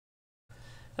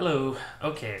Hello.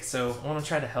 Okay, so I want to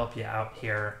try to help you out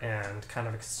here and kind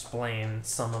of explain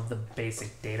some of the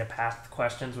basic Datapath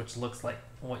questions, which looks like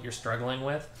what you're struggling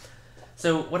with.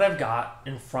 So what I've got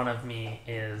in front of me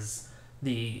is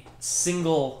the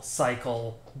single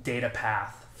cycle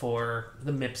Datapath for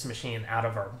the MIPS machine out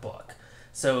of our book.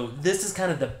 So this is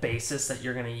kind of the basis that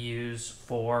you're going to use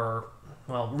for,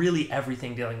 well, really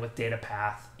everything dealing with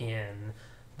Datapath in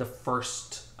the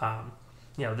first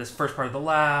this first part of the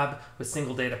lab with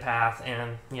single data path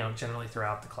and, generally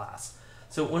throughout the class.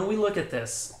 So when we look at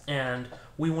this and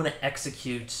we want to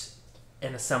execute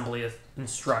an assembly of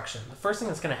instruction, the first thing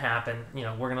that's going to happen,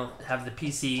 we're going to have the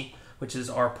PC, which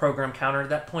is our program counter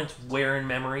that points where in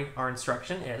memory our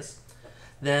instruction is.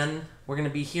 Then we're going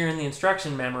to be here in the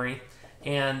instruction memory,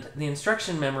 and the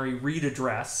instruction memory read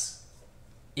address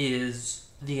is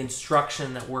the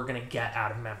instruction that we're going to get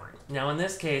out of memory. Now in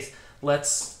this case,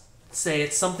 let's say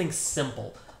it's something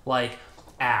simple like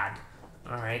add.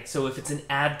 All right, so if it's an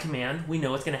add command, we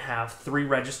know it's going to have 3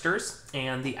 registers,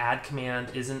 and the add command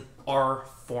is an R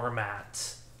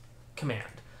format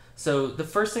command. So the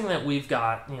first thing that we've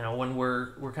got, when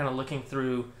we're kind of looking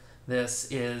through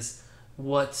this, is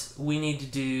what we need to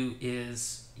do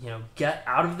is, get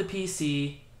out of the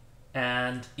PC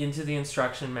and into the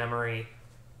instruction memory,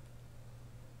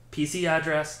 PC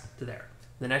address to there.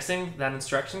 The next thing, that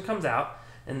instruction comes out.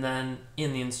 And then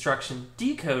in the instruction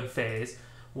decode phase,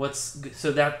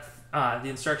 the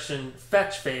instruction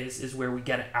fetch phase is where we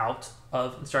get it out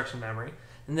of instruction memory,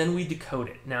 and then we decode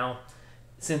it. Now,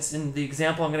 since in the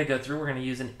example I'm going to go through, we're going to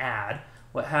use an add,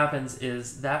 what happens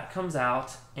is that comes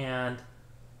out, and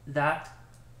that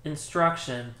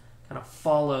instruction kind of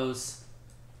follows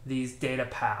these data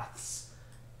paths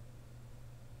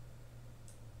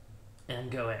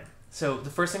and go in. So the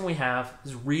first thing we have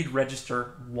is read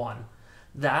register 1.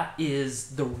 That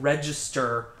is the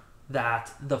register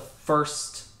that the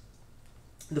first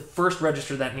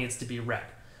register that needs to be read.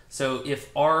 So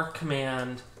if our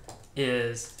command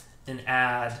is an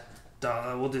add,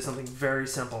 we'll do something very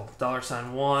simple.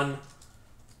 $1,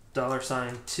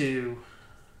 $2,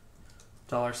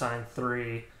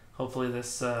 $3. Hopefully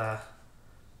this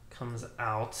comes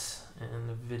out in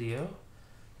the video.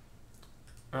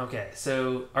 Okay,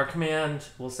 so our command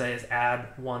we'll say is add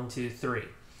 1, 2, 3.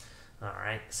 All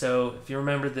right, so if you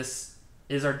remember, this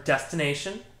is our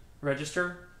destination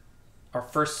register, our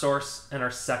first source, and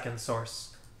our second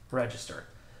source register.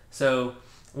 So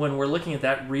when we're looking at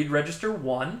that, read register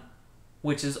 1,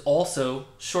 which is also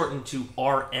shortened to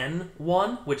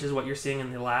RN1, which is what you're seeing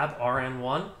in the lab,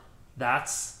 RN1,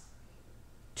 that's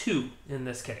 2 in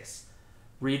this case.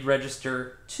 Read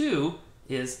register 2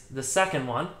 is the second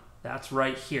one, that's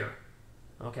right here,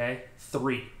 okay,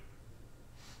 3.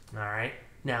 All right.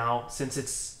 Now, since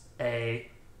it's an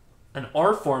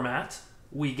R format,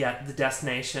 we get the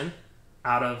destination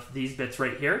out of these bits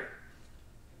right here,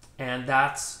 and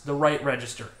that's the write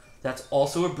register. That's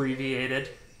also abbreviated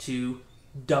to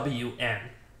WN.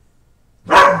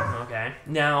 Okay.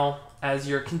 Now, as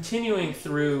you're continuing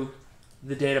through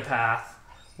the data path,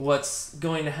 what's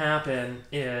going to happen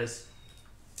is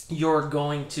you're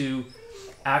going to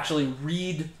actually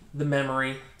read the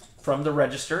memory from the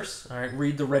registers, all right,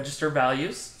 read the register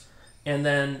values, and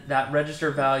then that register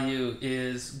value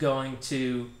is going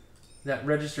to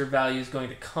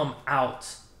come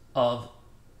out of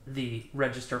the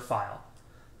register file.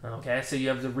 Okay, so you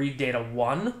have the read data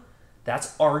 1,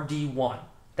 that's RD1.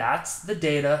 That's the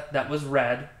data that was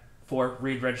read for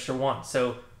read register 1.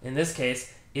 So in this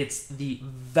case, it's the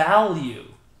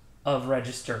value of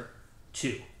register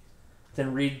 2.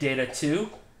 Then read data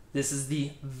 2, this is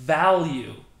the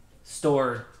value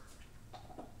stored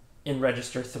in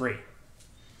register 3.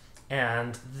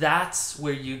 And that's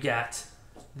where you get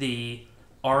the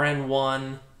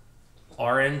RN1,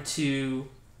 RN2,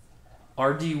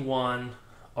 RD1,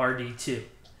 RD2.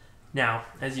 Now,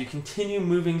 as you continue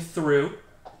moving through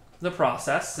the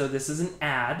process, so this is an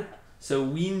add, so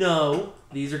we know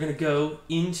these are going to go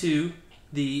into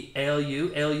the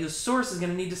ALU. ALU's source is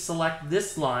going to need to select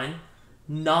this line,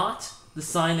 not the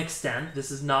sign extend.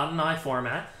 This is not an I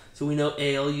format. So we know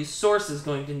ALU source is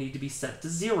going to need to be set to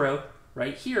 0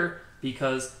 right here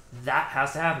because that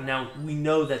has to happen. Now we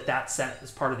know that that set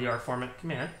is part of the R format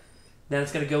command. Then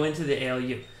it's going to go into the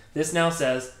ALU. This now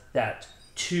says that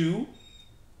 2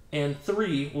 and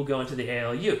 3 will go into the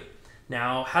ALU.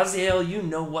 Now, how does the ALU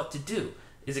know what to do?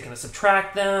 Is it going to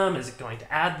subtract them? Is it going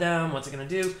to add them? What's it going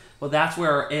to do? Well, that's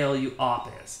where our ALU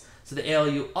op is. So the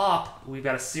ALU op, we've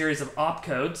got a series of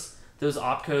opcodes. Those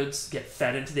opcodes get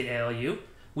fed into the ALU.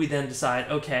 We then decide,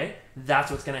 okay, that's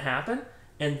what's going to happen,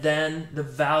 and then the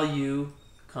value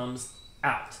comes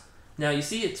out. Now you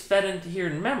see it's fed into here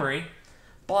in memory,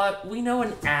 but we know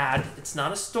an add, it's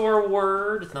not a store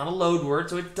word, it's not a load word,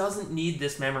 so it doesn't need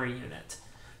this memory unit.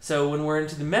 So when we're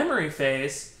into the memory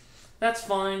phase, that's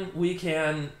fine. We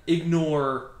can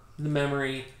ignore the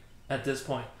memory at this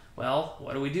point. Well,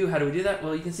 what do we do? How do we do that?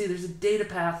 Well, you can see there's a data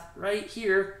path right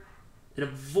here. It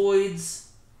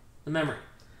avoids the memory.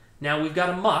 Now we've got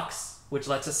a MUX, which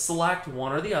lets us select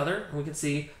one or the other. And we can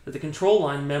see that the control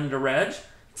line, mem to reg,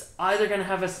 it's either going to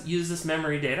have us use this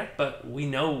memory data, but we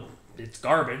know it's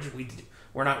garbage.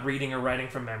 We're not reading or writing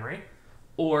from memory.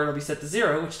 Or it'll be set to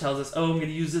 0, which tells us, oh, I'm going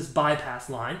to use this bypass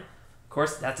line. Of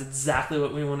course, that's exactly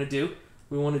what we want to do.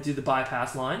 We want to do the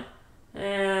bypass line.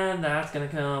 And that's going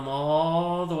to come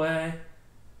all the way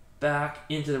back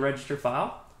into the register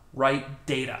file. Write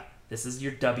data. This is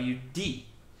your WD.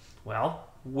 Well,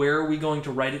 where are we going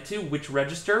to write it to? Which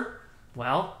register?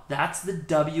 Well, that's the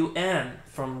WN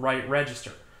from write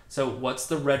register. So what's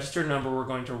the register number we're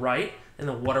going to write? And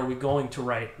then what are we going to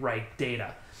write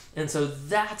data? And so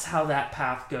that's how that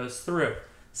path goes through.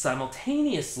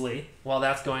 Simultaneously, while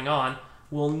that's going on,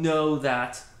 we'll know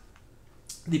that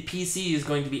the PC is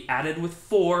going to be added with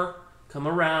 4, come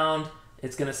around,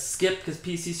 it's going to skip because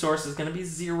PC source is going to be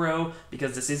 0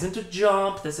 because this isn't a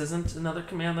jump, this isn't another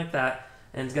command like that,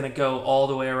 and it's going to go all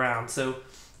the way around. So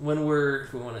when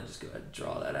if we want to just go ahead and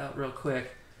draw that out real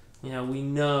quick, we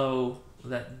know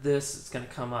that this is going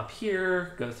to come up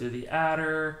here, go through the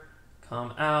adder,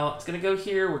 come out, it's going to go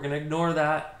here, we're going to ignore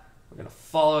that, we're going to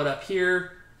follow it up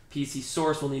here, PC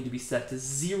source will need to be set to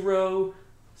 0,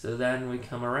 so then we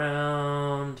come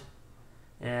around,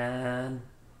 and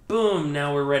boom,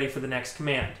 now we're ready for the next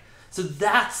command. So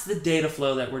that's the data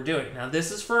flow that we're doing. Now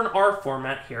this is for an R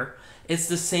format here. It's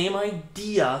the same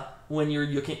idea when you're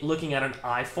looking at an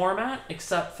I format,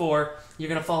 except for you're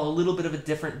going to follow a little bit of a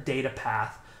different data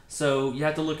path. So you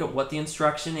have to look at what the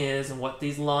instruction is and what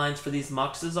these lines for these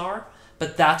muxes are.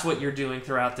 But that's what you're doing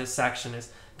throughout this section,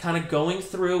 is kind of going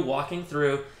through, walking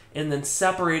through, and then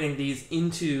separating these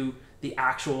into the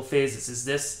actual phases. Is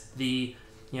this the,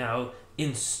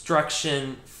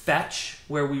 instruction fetch,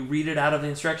 where we read it out of the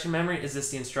instruction memory? Is this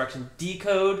the instruction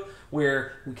decode,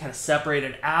 where we kind of separate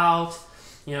it out?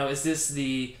 Is this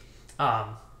the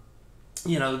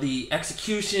the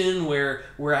execution, where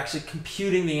we're actually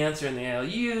computing the answer in the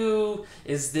ALU?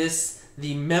 Is this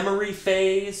the memory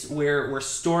phase, where we're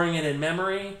storing it in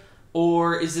memory?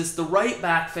 Or is this the write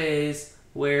back phase,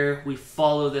 where we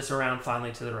follow this around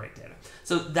finally to the right data?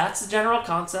 So that's the general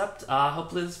concept.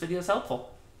 Hopefully this video is helpful.